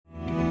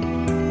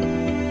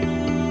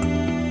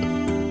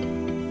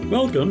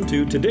Welcome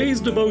to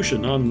today's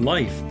devotion on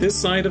life this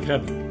side of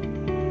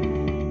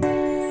heaven.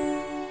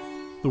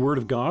 The Word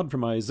of God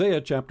from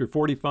Isaiah chapter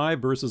 45,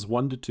 verses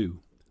 1 to 2.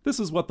 This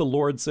is what the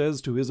Lord says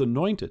to his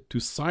anointed, to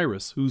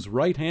Cyrus, whose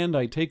right hand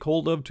I take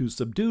hold of to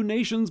subdue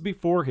nations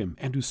before him,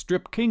 and to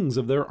strip kings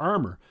of their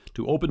armor,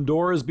 to open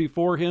doors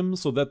before him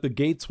so that the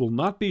gates will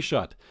not be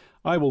shut.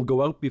 I will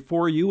go out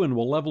before you and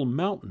will level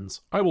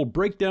mountains. I will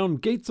break down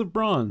gates of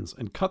bronze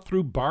and cut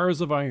through bars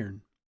of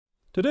iron.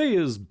 Today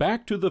is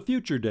Back to the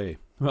Future Day.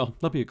 Well,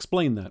 let me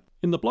explain that.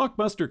 In the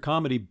blockbuster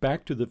comedy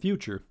Back to the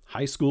Future,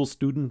 high school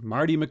student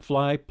Marty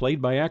McFly, played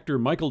by actor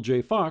Michael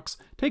J. Fox,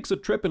 takes a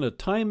trip in a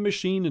time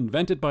machine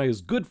invented by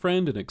his good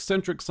friend and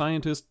eccentric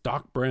scientist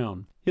Doc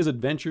Brown. His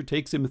adventure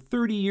takes him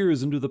 30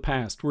 years into the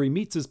past, where he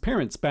meets his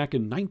parents back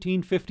in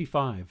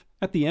 1955.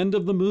 At the end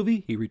of the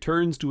movie, he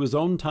returns to his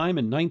own time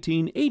in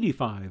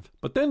 1985.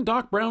 But then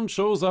Doc Brown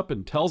shows up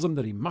and tells him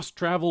that he must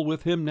travel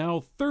with him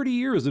now 30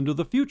 years into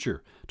the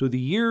future, to the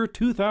year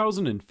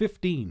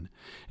 2015.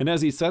 And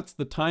as he sets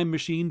the time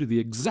machine to the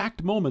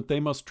exact moment they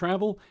must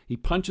travel, he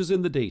punches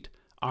in the date,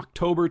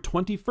 October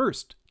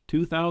 21st,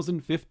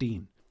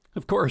 2015.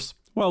 Of course,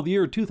 while the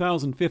year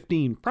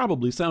 2015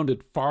 probably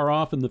sounded far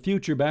off in the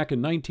future back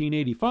in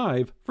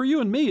 1985, for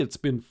you and me it's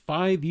been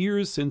 5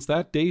 years since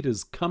that date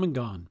has come and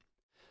gone.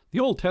 The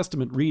Old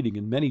Testament reading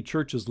in many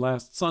churches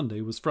last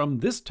Sunday was from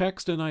this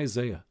text in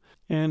Isaiah,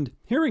 and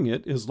hearing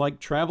it is like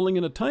traveling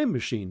in a time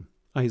machine.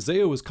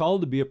 Isaiah was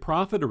called to be a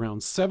prophet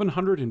around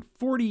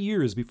 740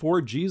 years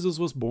before Jesus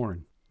was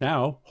born.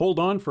 Now, hold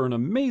on for an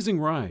amazing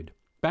ride.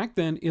 Back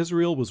then,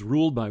 Israel was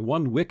ruled by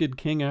one wicked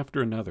king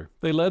after another.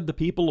 They led the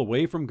people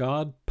away from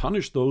God,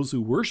 punished those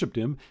who worshipped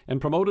him,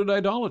 and promoted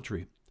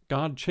idolatry.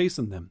 God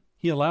chastened them.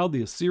 He allowed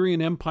the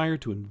Assyrian Empire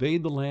to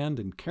invade the land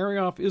and carry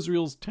off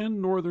Israel's 10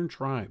 northern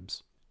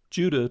tribes.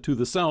 Judah to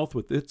the south,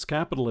 with its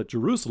capital at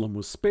Jerusalem,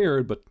 was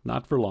spared, but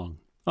not for long.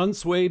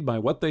 Unswayed by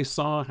what they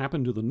saw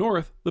happen to the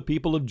north, the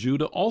people of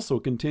Judah also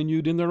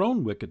continued in their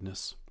own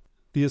wickedness.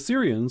 The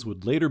Assyrians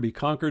would later be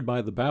conquered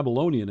by the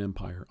Babylonian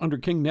Empire under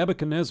King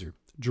Nebuchadnezzar.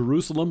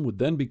 Jerusalem would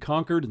then be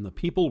conquered and the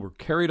people were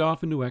carried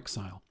off into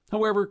exile.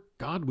 However,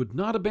 God would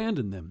not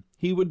abandon them.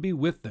 He would be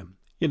with them.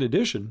 In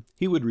addition,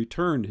 he would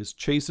return his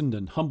chastened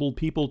and humbled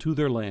people to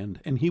their land,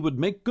 and he would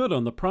make good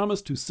on the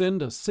promise to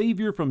send a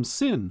Savior from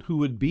sin who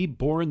would be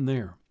born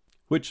there.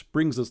 Which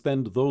brings us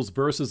then to those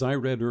verses I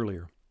read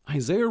earlier.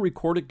 Isaiah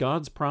recorded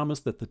God's promise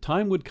that the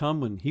time would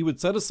come when he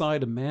would set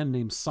aside a man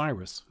named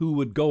Cyrus, who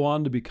would go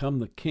on to become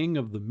the king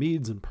of the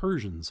Medes and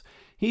Persians.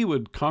 He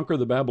would conquer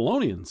the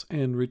Babylonians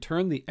and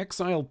return the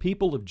exiled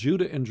people of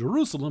Judah and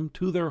Jerusalem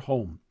to their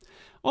home.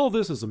 All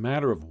this is a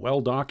matter of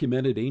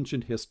well-documented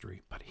ancient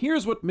history, but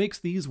here's what makes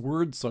these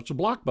words such a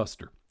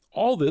blockbuster.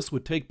 All this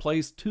would take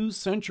place 2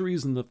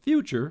 centuries in the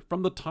future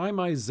from the time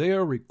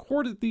Isaiah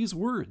recorded these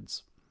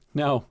words.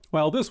 Now,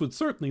 while this would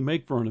certainly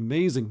make for an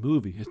amazing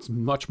movie, it's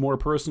much more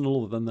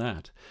personal than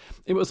that.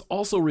 It was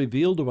also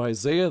revealed to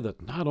Isaiah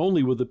that not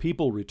only would the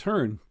people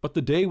return, but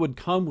the day would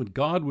come when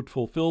God would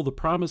fulfill the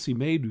promise he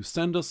made to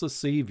send us a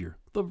Savior.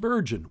 The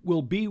Virgin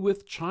will be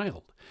with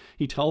child.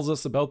 He tells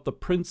us about the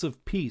Prince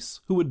of Peace,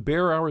 who would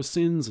bear our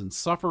sins and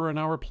suffer in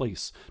our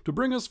place to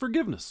bring us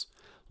forgiveness.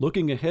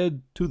 Looking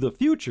ahead to the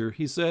future,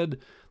 he said,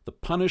 "The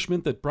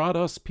punishment that brought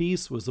us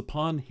peace was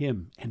upon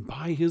him, and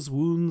by his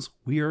wounds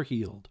we are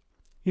healed."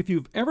 If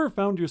you've ever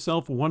found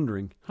yourself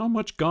wondering how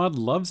much God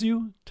loves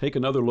you, take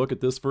another look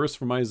at this verse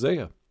from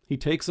Isaiah. He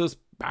takes us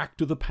back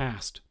to the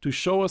past to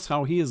show us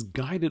how he has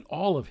guided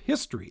all of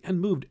history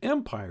and moved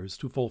empires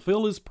to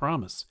fulfill his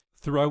promise.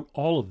 Throughout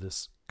all of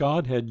this,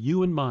 God had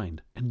you in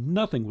mind, and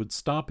nothing would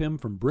stop him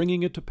from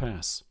bringing it to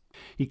pass.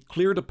 He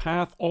cleared a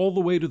path all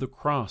the way to the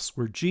cross,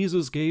 where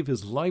Jesus gave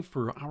his life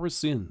for our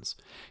sins.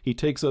 He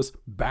takes us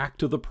back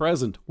to the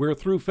present, where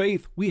through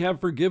faith we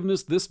have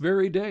forgiveness this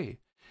very day.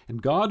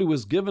 And God, who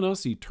has given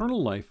us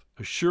eternal life,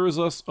 assures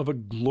us of a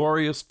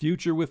glorious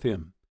future with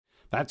him.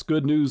 That's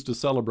good news to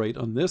celebrate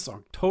on this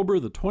October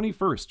the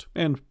 21st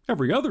and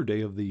every other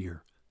day of the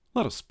year.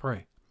 Let us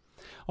pray.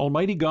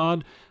 Almighty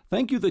God,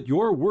 thank you that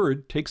your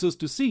word takes us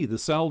to see the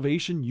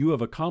salvation you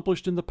have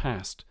accomplished in the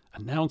past,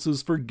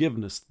 announces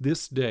forgiveness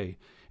this day,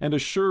 and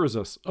assures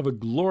us of a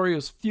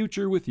glorious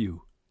future with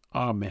you.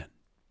 Amen.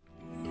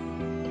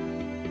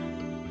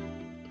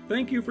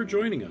 Thank you for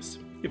joining us.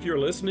 If you're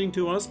listening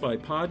to us by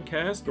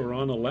podcast or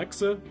on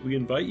Alexa, we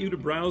invite you to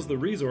browse the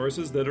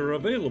resources that are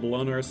available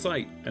on our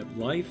site at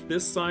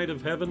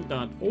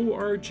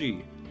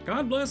lifethissideofheaven.org.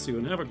 God bless you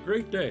and have a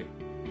great day.